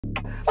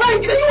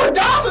Like, you a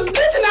dog for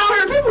snitching out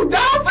here. People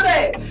die for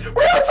that.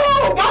 Real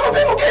talk. Mama,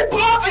 people get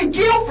blocked and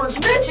killed for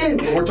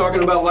snitching. We're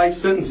talking about life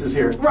sentences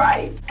here.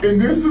 Right.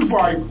 And this is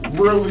like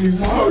really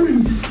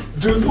funny.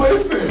 Just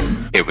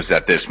listen. It was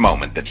at this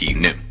moment that he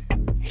knew.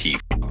 He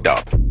f***ed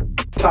up.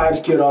 Times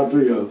killed all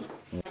three of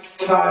them.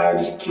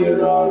 Times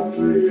killed all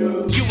three of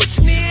them. You a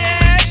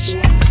snitch.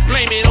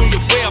 Blame it on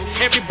your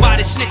wealth.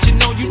 Everybody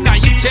snitching on you. Now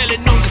you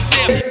telling on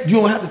yourself. You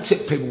don't have to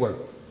check paperwork.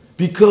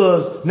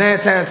 Because 9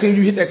 times 10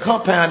 you hit that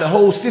compound, the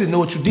whole city know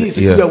what you did,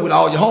 so you go with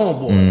all your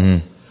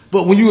homeboys.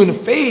 But when you in the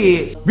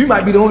feds, we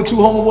might be the only 2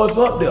 homeboys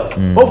up there.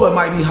 Both of them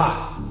might be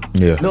hot.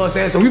 Yeah. You know what I'm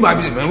saying? So we might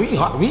be, man, we ain't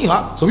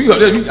hot. So we go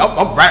there,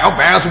 I'm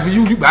bouncing for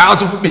you, you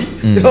bouncing for me.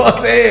 You know what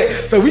I'm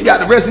saying? So we got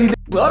the rest of these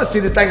the other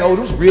cities thinking, oh,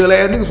 those real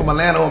ass niggas from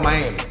Atlanta or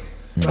Miami.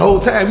 The whole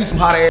time we some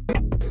hot ass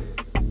niggas.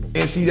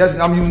 And see,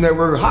 I'm using that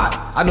word hot.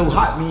 I know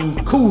hot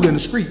mean cool in the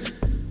streets.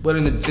 But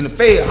in the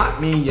fed,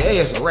 hot mean your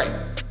ass a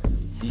rat.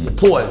 You're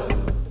poison.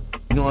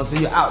 You know what I'm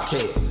saying? You're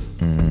outcast.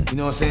 You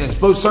know what I'm saying?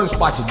 Certain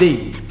spots you're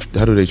dead.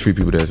 How do they treat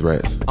people that's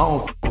rats? I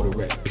don't f with a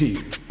rat,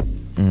 period.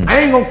 I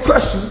ain't gonna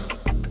crush you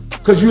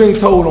because you ain't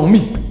told on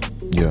me.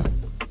 Yeah.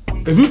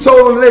 If you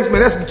told on the next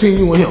man, that's between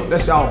you and him.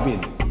 That's y'all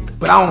business.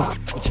 But I don't f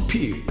with you,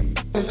 period.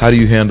 How do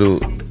you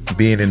handle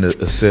being in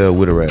a cell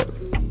with a rat?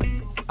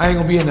 I ain't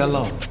gonna be in there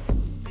alone.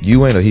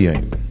 You ain't or he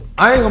ain't?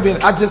 I ain't gonna be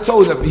in, I just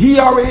told you, he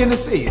already in the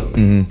cell.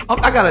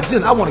 I got a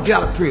agenda. I want to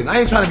get out of prison. I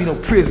ain't trying to be no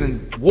prison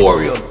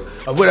warrior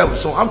or whatever.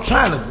 So I'm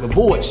trying to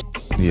avoid shit.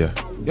 Yeah.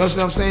 You understand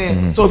what I'm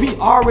saying? So if he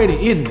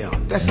already in there,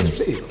 that's his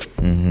cell.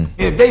 And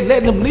if they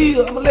letting him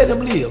live, I'm gonna let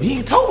him live. He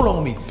ain't told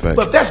on me. Right.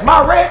 But if that's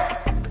my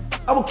rat,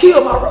 I'm gonna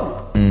kill my road.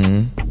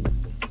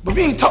 But if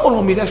you ain't told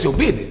on me, that's your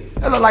business.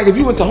 That's like if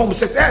you into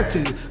homosexuality,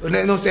 you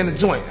know what I'm saying, the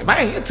joint. If I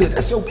ain't into it,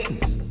 that's your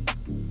business.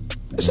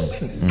 That's your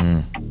business.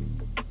 You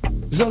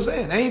know what I'm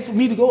saying? It ain't for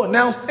me to go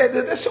announce that.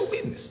 That's your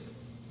business.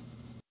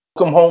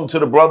 Welcome home to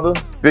the brother,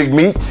 Big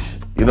Meech.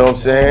 You know what I'm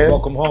saying?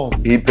 Welcome home.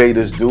 He paid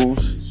his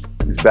dues.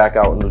 He's back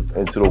out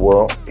into the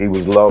world. He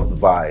was loved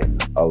by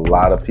a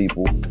lot of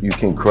people. You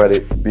can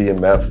credit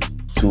BMF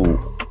to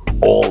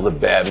all the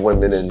bad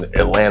women in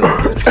Atlanta.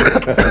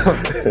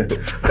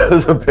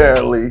 Because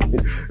apparently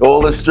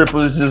all the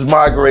strippers just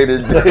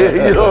migrated.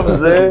 You know what I'm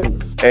saying?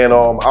 And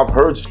I've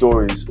heard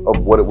stories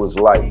of what it was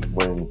like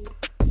when,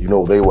 you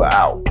know, they were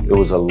out. It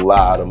was a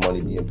lot of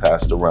money being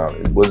passed around.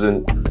 It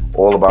wasn't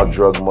all about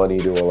drug money.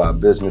 There were a lot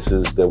of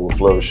businesses that were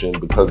flourishing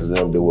because of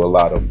them. There were a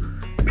lot of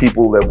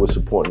people that were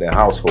supporting their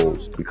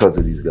households because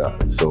of these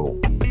guys. So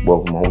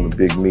welcome home to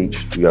Big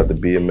Meech. We got the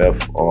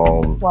BMF.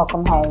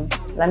 Welcome home.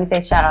 Let me say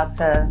shout out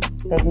to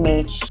Big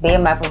Meech.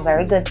 BMF was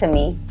very good to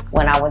me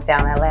when I went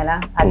down to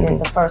Atlanta. I did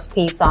the first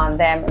piece on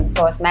them in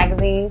Source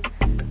magazine.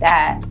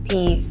 That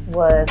piece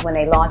was when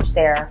they launched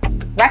their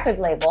record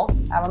label.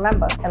 I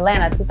remember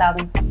Atlanta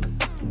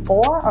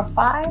 2004 or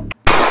 5.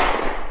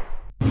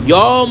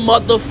 Y'all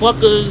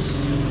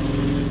motherfuckers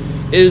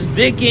is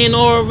digging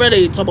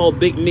already. Talk about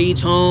Big Meech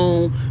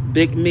home,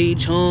 Big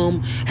Meech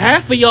home.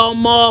 Half of y'all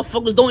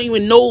motherfuckers don't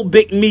even know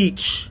Big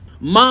Meech.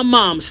 My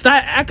mom,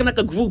 stop acting like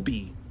a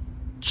groupie.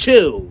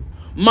 Chill.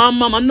 My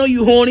mom, I know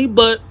you horny,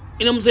 but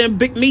you know what I'm saying?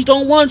 Big Meech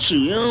don't want you.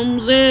 You know what I'm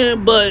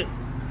saying? But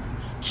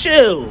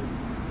chill.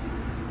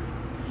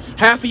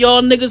 Half of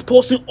y'all niggas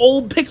posting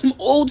old pics from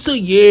old to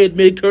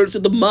man, curse to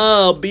the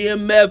mob,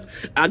 BMF.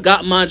 I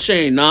got my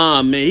chain.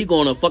 Nah, man, he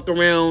gonna fuck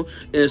around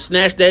and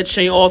snatch that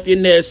chain off your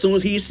neck as soon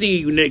as he see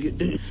you,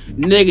 nigga.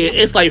 Nigga,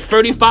 it's like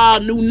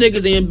 35 new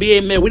niggas in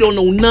BMF. We don't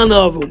know none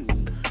of them.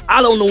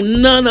 I don't know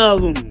none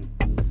of them.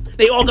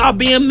 They all got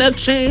BMF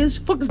chains.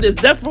 Fuck is this,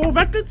 Death Row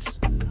Records?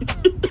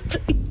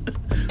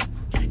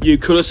 You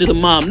curse to the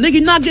mob. Nigga,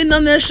 you not getting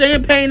none of that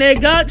champagne they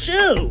got.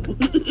 Chill.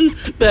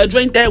 Better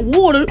drink that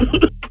water.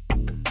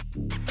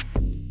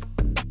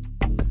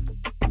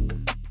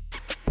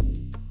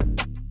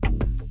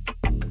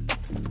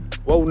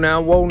 Whoa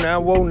now, whoa now,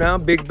 whoa now.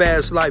 Big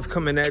Bass Life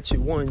coming at you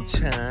one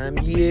time.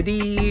 Yeah,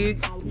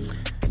 dig.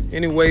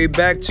 Anyway,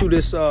 back to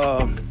this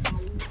talking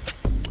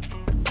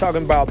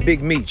about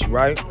Big Meech,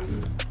 right?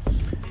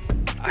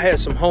 I had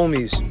some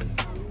homies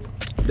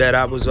that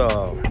I was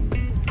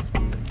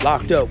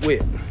locked up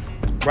with,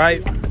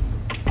 right?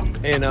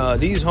 And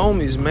these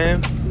homies,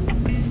 man,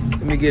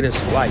 let me get in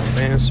some life,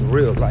 man, some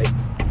real life.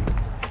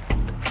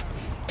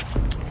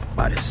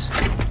 By this.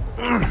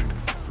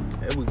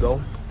 There we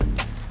go.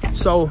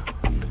 So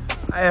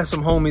I had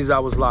some homies I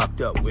was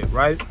locked up with,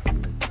 right?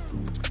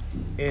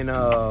 And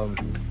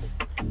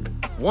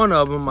one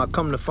of them, I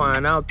come to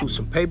find out through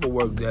some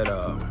paperwork that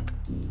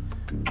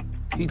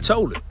he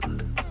told it,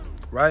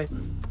 right?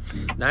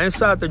 Now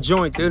inside the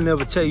joint, they'll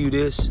never tell you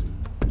this.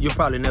 You'll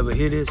probably never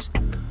hear this.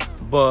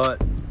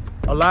 But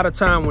a lot of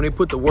time when they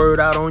put the word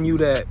out on you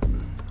that,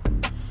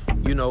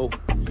 you know,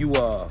 you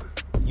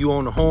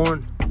on the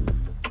horn,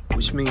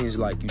 which means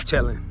like you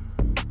telling,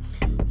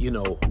 you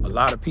know, a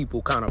lot of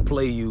people kind of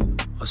play you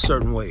a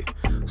certain way.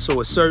 So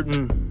a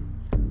certain,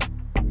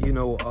 you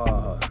know,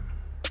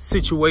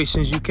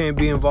 situations you can't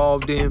be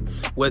involved in,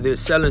 whether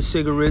it's selling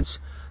cigarettes,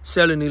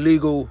 selling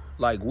illegal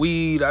like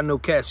weed. I know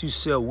cats used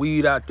to sell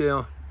weed out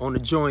there on the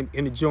joint,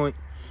 in the joint.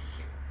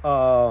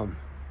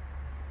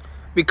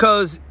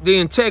 Because the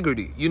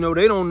integrity, you know,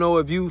 they don't know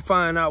if you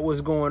find out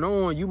what's going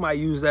on, you might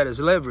use that as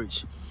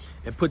leverage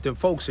and put them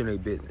folks in their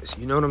business.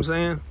 You know what I'm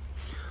saying?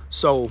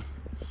 So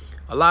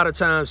a lot of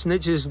times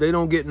snitches, they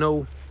don't get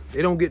no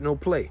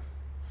play.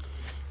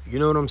 You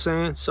know what I'm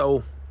saying?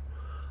 So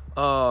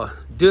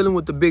dealing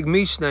with the Big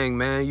Meech thing,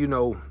 man, you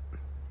know,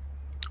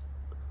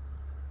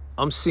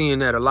 I'm seeing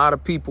that a lot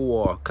of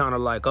people are kind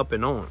of like up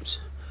in arms.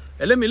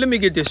 And let me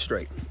get this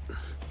straight.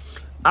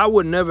 I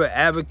would never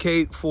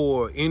advocate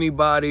for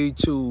anybody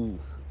to,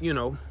 you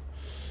know,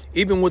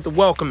 even with the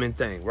welcoming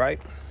thing, right?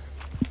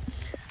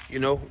 You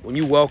know, when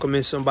you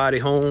welcoming somebody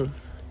home,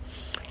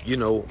 you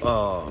know,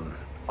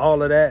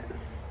 all of that,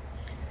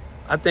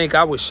 I think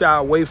I would shy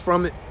away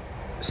from it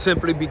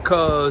simply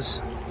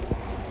because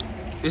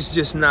it's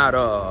just not,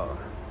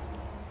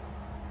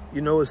 you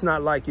know, it's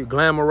not like you're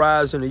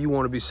glamorizing and you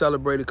want to be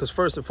celebrated, because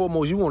first and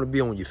foremost, you want to be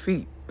on your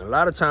feet. A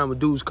lot of time when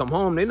dudes come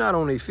home, they're not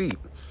on their feet.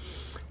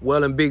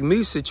 Well, in Big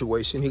Meech's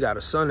situation, he got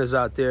a son that's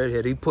out there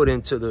that he put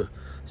into the,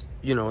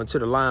 you know, into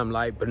the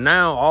limelight. But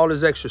now all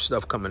this extra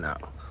stuff coming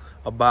out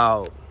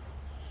about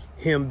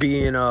him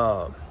being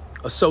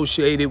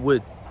associated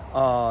with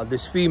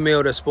this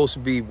female that's supposed to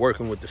be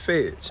working with the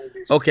feds.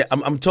 Okay,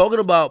 I'm talking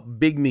about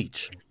Big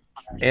Meech,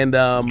 and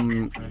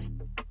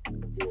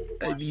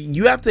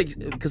you have to,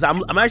 because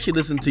I'm actually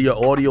listening to your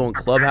audio on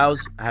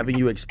Clubhouse, having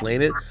you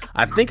explain it.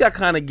 I think I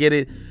kind of get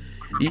it.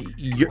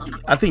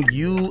 I think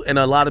you and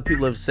a lot of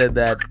people have said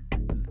that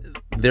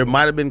there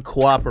might have been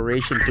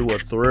cooperation through a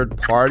third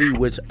party,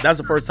 which that's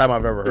the first time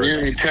I've ever heard. Yeah,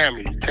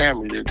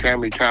 the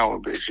Tammy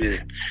Cowan bitch, yeah.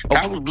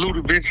 That was Blue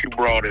Da Vinci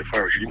broad at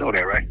first, you know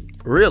that, right?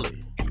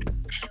 Really?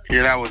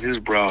 Yeah, that was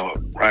his broad,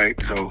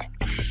 right? So,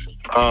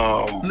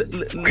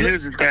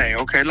 here's the thing,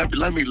 okay? Let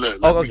me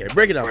look. Okay,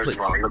 break it down, please.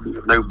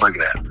 Let me break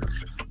it down.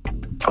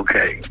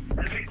 Okay.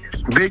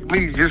 Big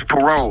Meech just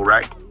paroled,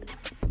 right?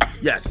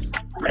 Yes.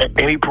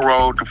 And he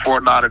paroled to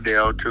Fort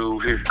Lauderdale to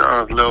his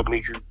son's little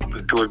niece,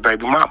 to his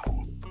baby mama,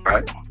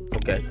 right?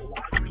 Okay.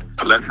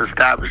 So let's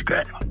establish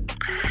that.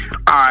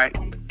 All right.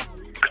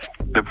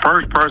 The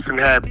first person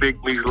that had Big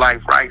Meech's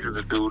life rights is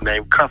a dude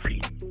named Cuffy.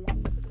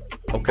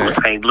 Okay. From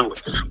St. Louis,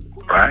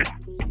 right?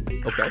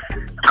 Okay.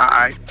 All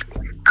right.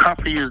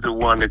 Cuffy is the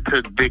one that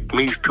took Big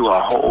Meech to a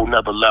whole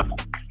nother level.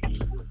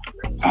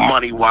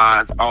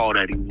 Money-wise, all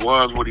that. He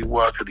was what he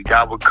was. So he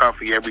got with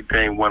Cuffy,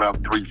 everything went up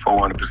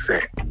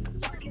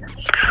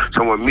 300-400%.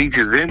 So when Meech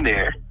is in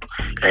there,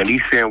 and he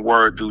sent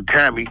word through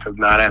Tammy, because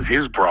now that's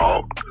his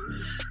broad,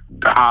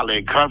 to holler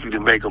at Cuffy to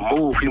make a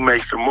move, he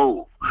makes the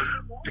move.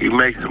 He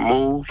makes the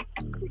move,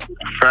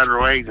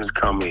 federal agents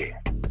come in.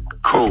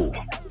 Cool.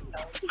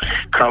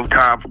 Come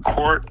time for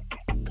court,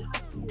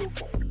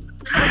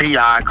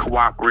 CI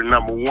cooperative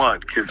number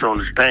 1 gets on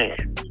the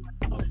stand.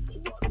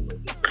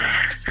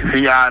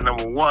 CI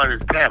number 1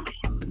 is Tammy.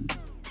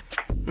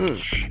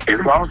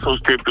 It's also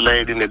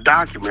stipulated in the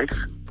documents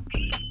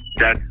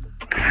that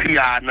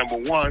CI number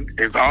 1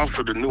 is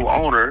also the new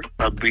owner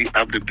of the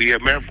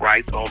BMF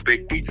rights on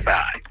Big Meech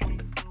side.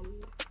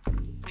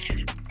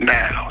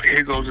 Now,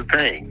 here goes the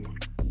thing.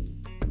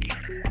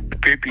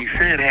 50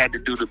 Cent had to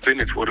do the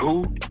business with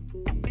who?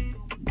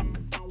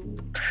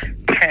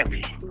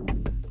 Tammy.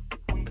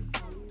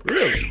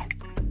 Really?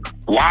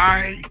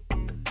 Why,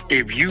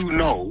 if you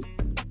know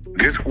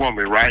this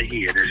woman right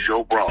here, this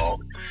Joe Broad,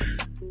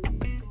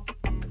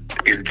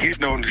 is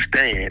getting on the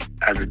stand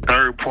as a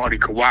third-party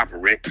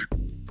cooperative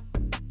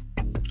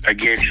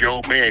against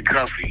your man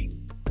Cuffy,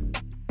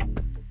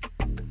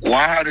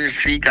 why does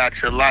she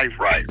got your life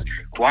rights?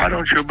 Why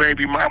don't your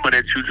baby mama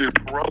that you just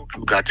paroled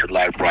to got your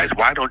life rights?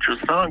 Why don't your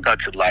son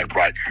got your life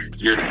rights?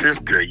 Your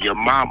sister, your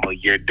mama,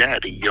 your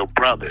daddy, your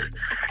brother.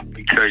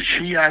 Because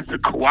she has to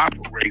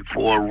cooperate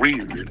for a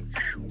reason,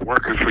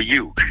 working for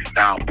you.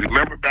 Now,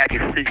 remember back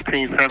in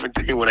 16,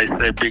 17 when they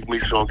said Big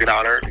Meech don't get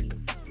out early?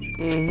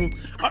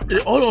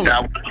 Hold on.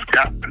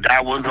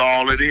 That was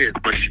all it is.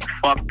 But she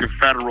fucked the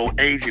federal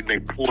agent. They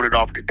pulled it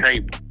off the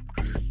table.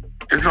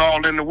 It's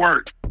all in the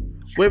work.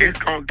 It's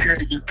going to tell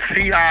you,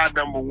 CI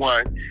number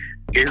 1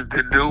 is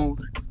the dude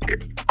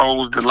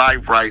owns the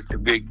life rights to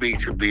Big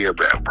Meech and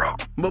BMF, bro.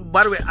 But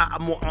by the way,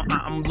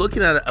 I'm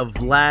looking at a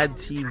Vlad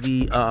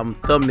TV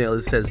thumbnail.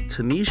 It says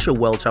Tanisha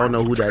Welch. I don't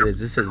know who that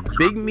is. It says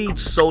Big Meech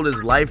sold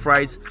his life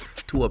rights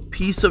to a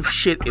piece of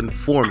shit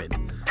informant.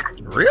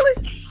 Really?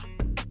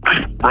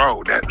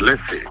 Bro,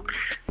 listen.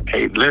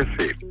 Ain't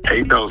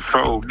no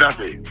sold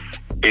nothing.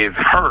 It's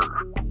her.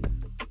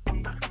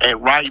 And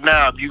right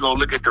now, if you go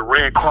look at the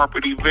red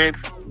carpet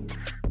events,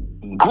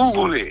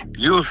 Google it.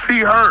 You'll see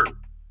her.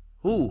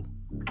 Who?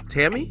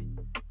 Tammy?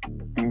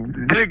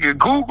 Nigga,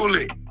 Google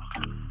it.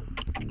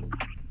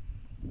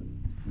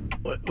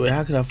 Wait,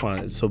 how can I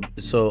find it? So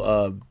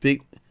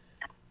Big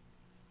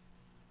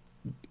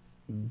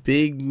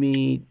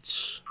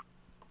Meech.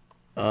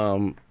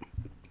 I'm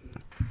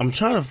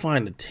trying to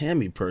find the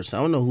Tammy person.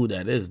 I don't know who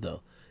that is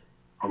though.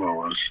 Hold on,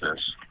 what's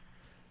this?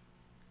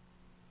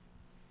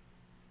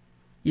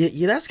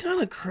 Yeah, that's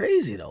kind of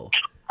crazy though.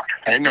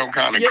 Ain't no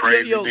kind of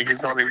crazy. Nigga,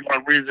 it's only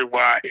one reason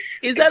why.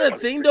 Is that a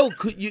thing though?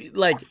 Could you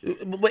like?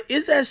 But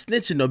is that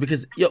snitching though?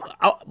 Because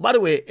by the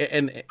way,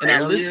 and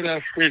I listen. Yeah,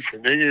 that's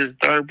snitching. Nigga is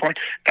third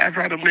party. That's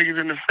why them niggas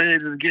in the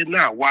feds is getting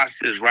out. Watch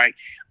this, right?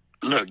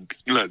 Look.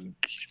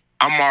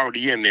 I'm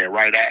already in there,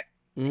 right?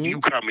 You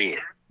come in.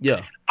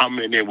 Yeah. I'm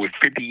in there with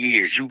 50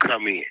 years. You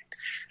come in.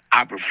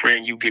 I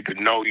befriend you, get to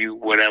know you,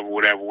 whatever.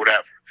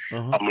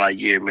 I'm like,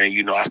 yeah, man,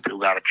 you know, I still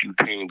got a few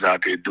teams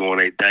out there doing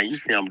their thing. You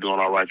see I'm doing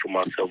all right for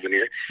myself in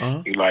there.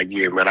 You're like,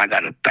 yeah, man, I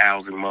got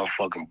 1,000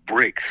 motherfucking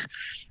bricks.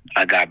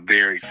 I got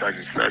buried such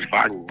and such. If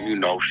I can, you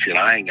know, shit,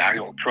 I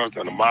don't trust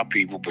none of my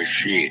people, but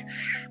shit,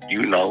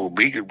 you know,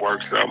 we could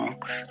work something.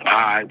 All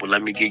right, well,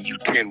 let me give you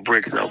 10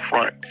 bricks up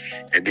front.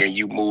 And then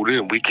you move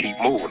in, we keep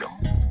moving them.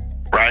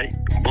 Right?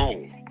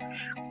 Boom.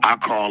 I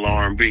call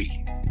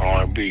R&B.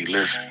 R&B,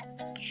 listen.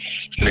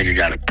 This nigga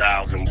got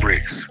 1,000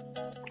 bricks.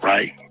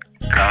 Right?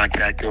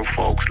 Contact them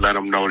folks, let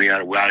them know I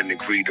didn't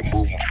agree to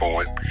move them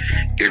for him.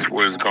 This is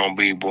what it's gonna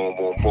be, boom,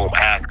 boom, boom.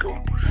 Ask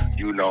them,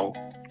 you know,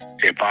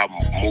 if I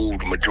move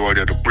the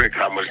majority of the bricks,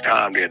 how much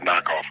time they'd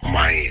knock off of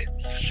my head.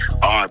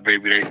 All right,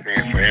 baby, they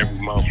saying for every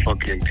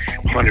motherfucking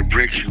 100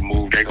 bricks you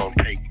move, they gonna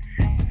take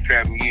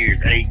 7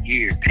 years, 8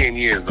 years, 10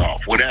 years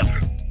off, whatever.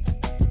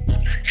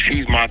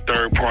 She's my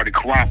third party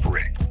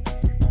cooperator.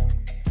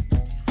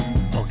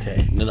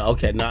 Okay, no,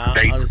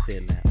 I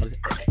understand that.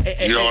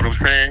 You know what I'm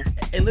saying?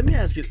 And let me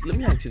ask you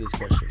this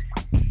question,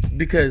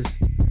 because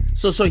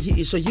so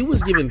he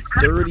was given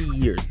 30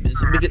 years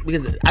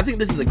because I think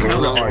this is a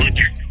counter argument.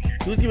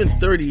 He was given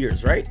 30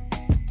 years, right?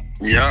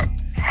 Yeah.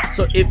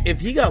 So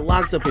if he got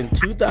locked up in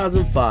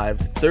 2005,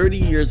 30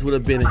 years would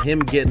have been him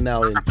getting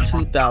out in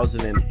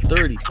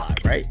 2035,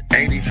 right?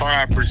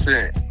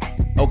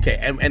 85%. Okay,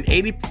 and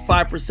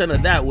 85%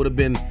 of that would have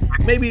been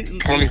maybe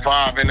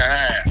 25 and a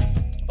half.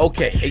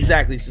 Okay,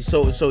 exactly.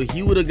 So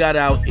he would have got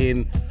out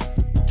in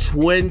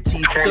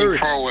 2030.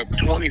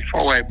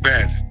 24 at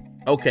best.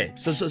 Okay,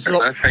 so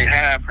let's say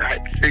half,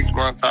 right? 6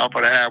 months off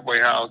of the halfway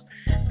house.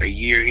 A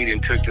year he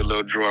didn't took the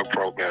little drug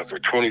program. So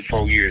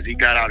 24 years. He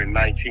got out in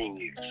 19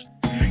 years.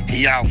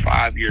 He out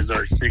 5 years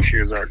early, 6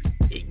 years early.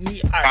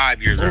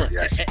 5 years early.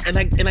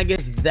 And I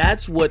guess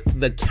that's what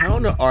the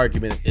counter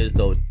argument is,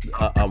 though.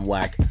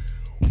 Whack.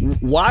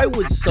 Why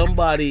would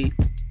somebody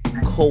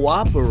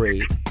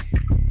cooperate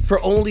for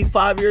only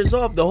 5 years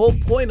off? The whole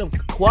point of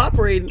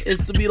cooperating is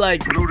to be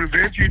like, Blue the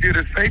Vinci, you did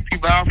a safety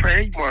valve for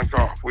 8 months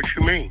off. What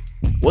you mean?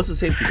 What's a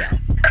safety valve?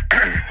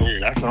 Yeah,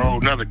 that's a whole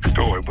nother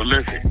story. But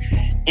listen,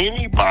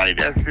 anybody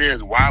that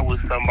says why would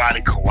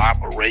somebody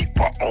cooperate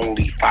for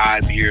only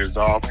 5 years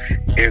off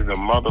is a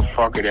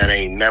motherfucker that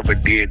ain't never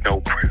did no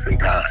prison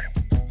time.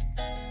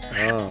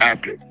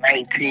 After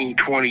 19,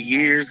 20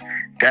 years,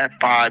 that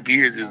 5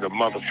 years is a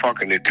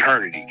motherfucking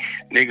eternity.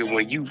 Nigga,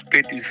 when you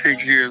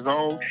 56 years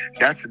old,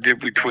 that's the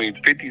difference between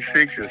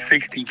 56 and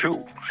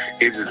 62.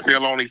 Is it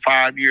still only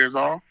 5 years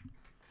off?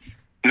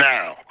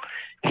 Now,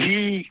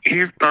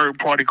 his third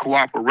party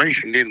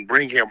cooperation didn't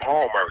bring him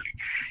home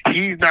early.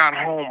 He's not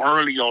home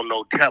early on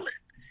no telling.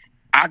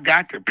 I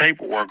got the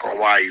paperwork on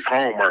why he's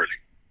home early.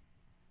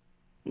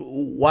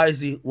 Why is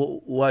he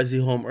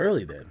home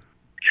early then?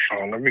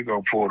 Oh, let me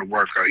go pull the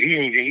work out.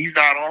 He's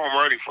not home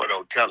early for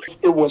no telling.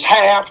 It was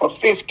half of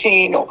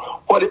 15 or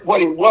what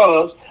it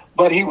was,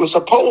 but he was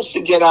supposed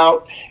to get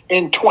out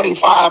in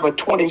 25 or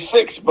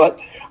 26, but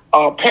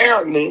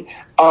apparently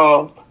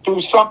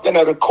through something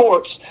of the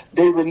courts,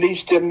 they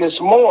released him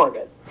this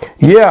morning.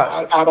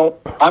 Yeah. I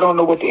don't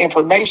know what the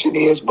information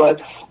is,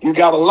 but you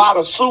got a lot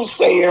of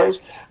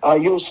soothsayers.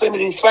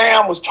 Yosemite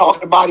Sam was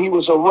talking about he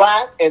was a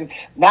rat, and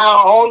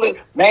now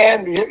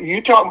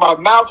you talking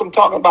about Malcolm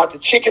talking about the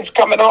chickens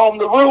coming home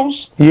to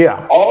roost.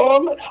 Yeah.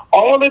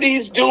 All of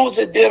these dudes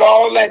that did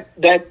all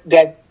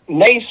that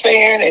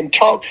naysaying and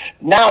talk,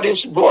 now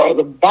this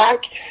brother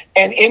back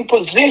and in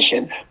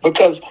position,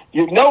 because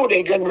you know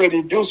they're getting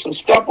ready to do some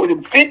stuff with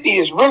him. 50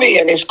 is really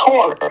in his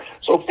corner.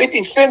 So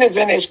 50 Cent is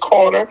in his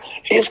corner.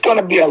 It's going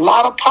to be a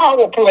lot of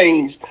power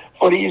plays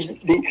for these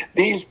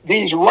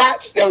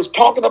rats that was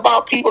talking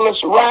about people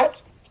as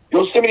rats.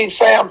 Yosemite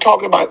Sam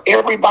talking about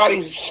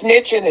everybody's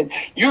snitching, and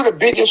you're the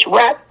biggest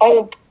rat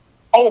on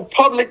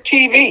public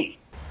TV.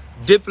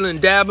 Dippling,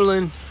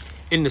 dabbling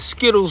in the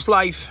Skittles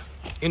life,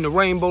 in the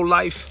rainbow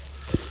life.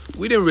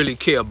 We didn't really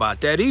care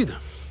about that either.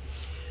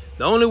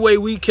 The only way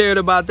we cared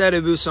about that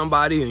if it was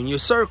somebody in your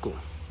circle.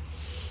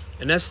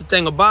 And that's the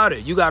thing about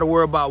it. You got to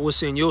worry about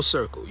what's in your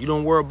circle. You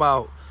don't worry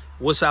about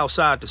what's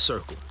outside the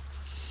circle.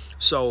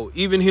 So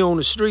even here on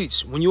the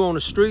streets, when you're on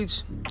the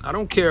streets, I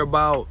don't care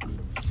about,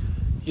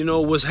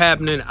 what's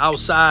happening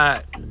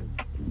outside,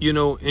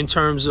 in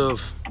terms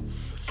of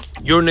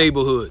your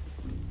neighborhood.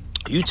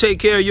 You take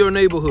care of your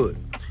neighborhood.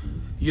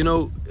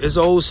 It's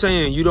an old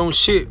saying, you don't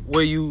shit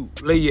where you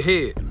lay your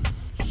head.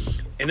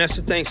 And that's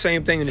the thing,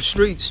 same thing in the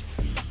streets.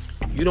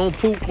 You don't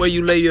poop where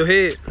you lay your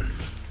head.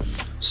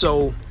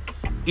 So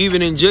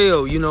even in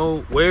jail,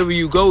 wherever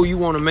you go, you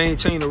want to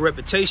maintain a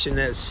reputation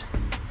that's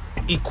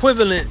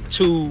equivalent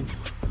to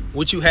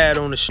what you had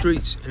on the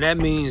streets. And that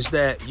means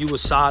that you were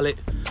solid,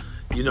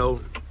 you know,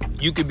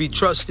 you could be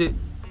trusted.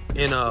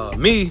 And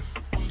me,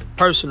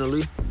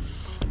 personally,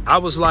 I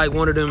was like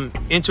one of them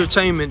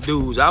entertainment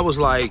dudes. I was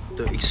like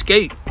the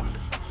escape.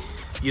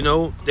 You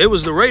know, there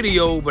was the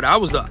radio, but I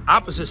was the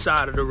opposite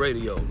side of the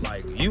radio.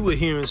 Like, you were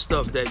hearing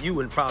stuff that you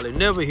would probably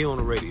never hear on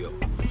the radio.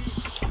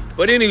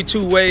 But any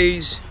two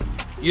ways,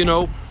 you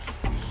know,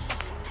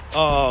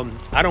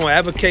 I don't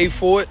advocate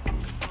for it.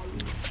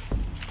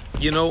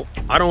 You know,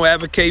 I don't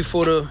advocate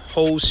for the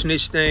whole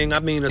snitch thing. I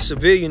mean, a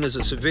civilian is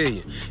a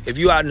civilian. If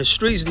you out in the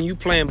streets, then you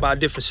playing by a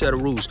different set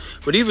of rules.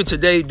 But even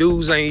today,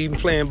 dudes ain't even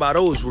playing by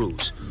those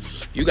rules.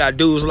 You got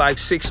dudes like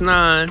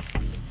 6ix9ine,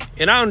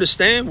 and I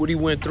understand what he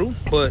went through,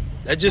 but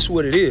that's just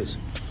what it is.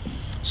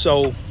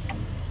 So,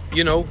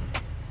 you know,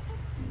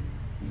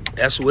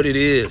 that's what it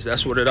is.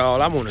 That's what it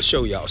all. I want to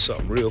show y'all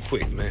something real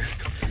quick, man.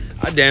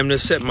 I damn near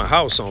set my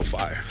house on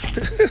fire.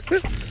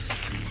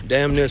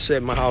 Damn near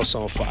set my house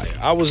on fire.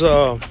 I was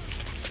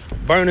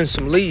burning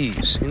some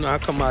leaves. You know, I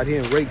come out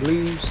here and rake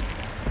leaves.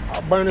 I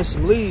was burning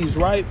some leaves,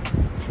 right?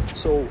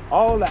 So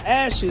all the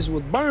ashes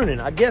was burning.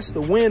 I guess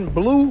the wind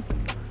blew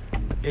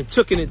and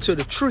took it into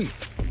the tree.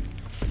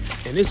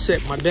 And it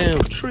set my damn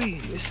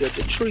tree. It set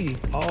the tree,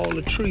 all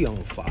the tree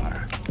on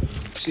fire.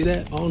 See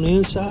that on the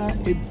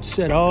inside? It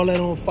set all that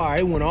on fire.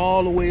 It went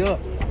all the way up.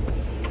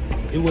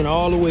 It went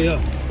all the way up.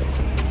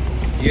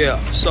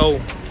 Yeah,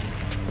 so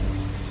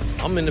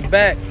I'm in the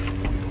back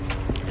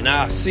and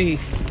I see,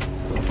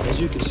 as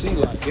you can see,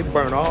 like it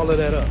burned all of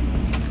that up.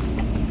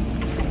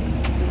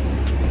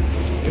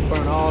 It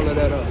burned all of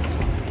that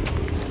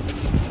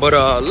up.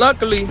 But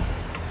luckily,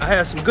 I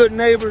had some good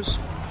neighbors.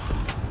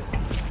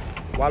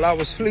 While I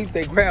was asleep,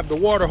 they grabbed the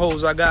water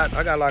hose I got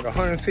like a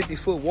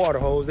 150-foot water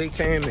hose. They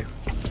came and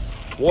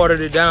watered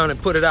it down and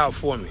put it out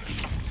for me.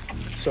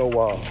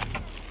 So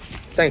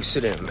thanks to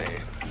them,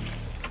 man.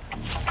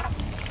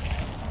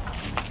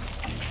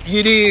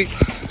 You dig?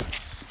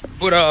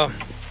 But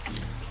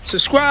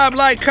subscribe,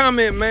 like,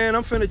 comment, man.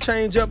 I'm finna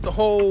change up the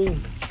whole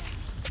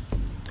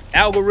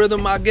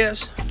algorithm, I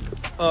guess,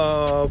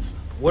 of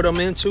what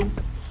I'm into.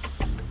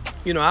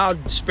 You know, I'll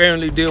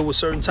sparingly deal with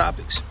certain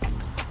topics,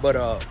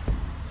 but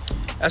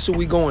that's what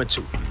we going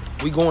to.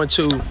 We going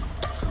to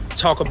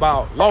talk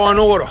about law and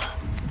order,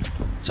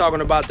 talking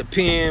about the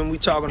pen. We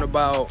talking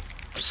about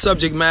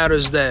subject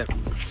matters that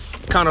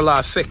kind of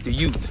like affect the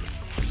youth.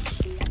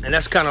 And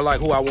that's kind of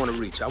like who I want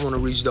to reach. I want to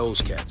reach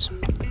those cats.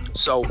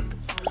 So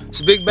it's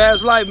a Big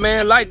Bass Life,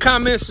 man. Like,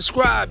 comment,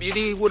 subscribe. You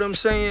dig what I'm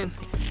saying?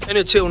 And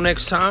until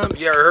next time,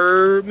 you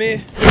heard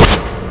me?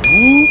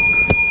 Woo.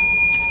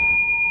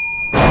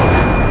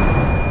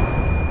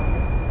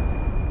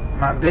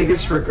 My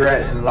biggest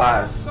regret in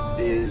life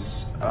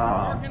is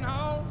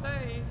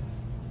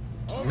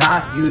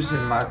not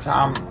using my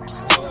time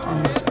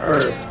on this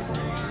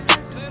earth.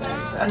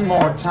 Spend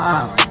more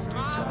time.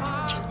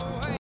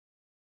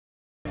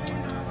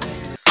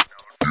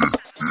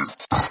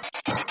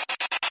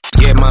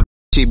 Yeah, my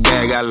shit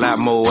bag got a lot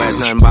more ass,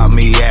 nothing about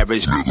me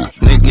average.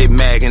 Nigga get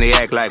mad and they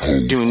act like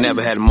you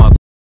never had a mother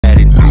at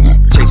it.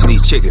 Chasing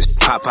these chickens,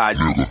 pop out,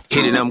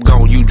 hit it, I'm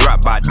gone, you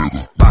drop by.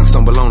 Box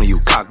don't belong to you,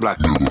 cock block.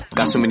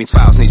 Got so many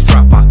files, need to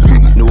drop by.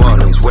 New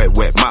Orleans, wet,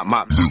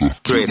 mop.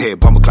 Dreadhead,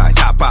 bumper clock,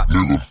 top pop.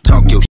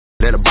 Talk your shit,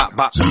 let a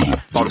bop.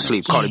 Fall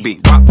asleep, call it beat,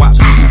 wop.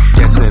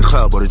 Dancing in the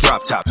club or the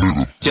drop top.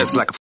 Just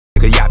like a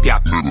nigga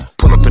yop.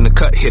 Pull up in the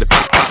cut, hit a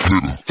pop.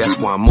 That's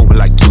why I'm moving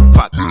like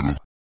Tupac.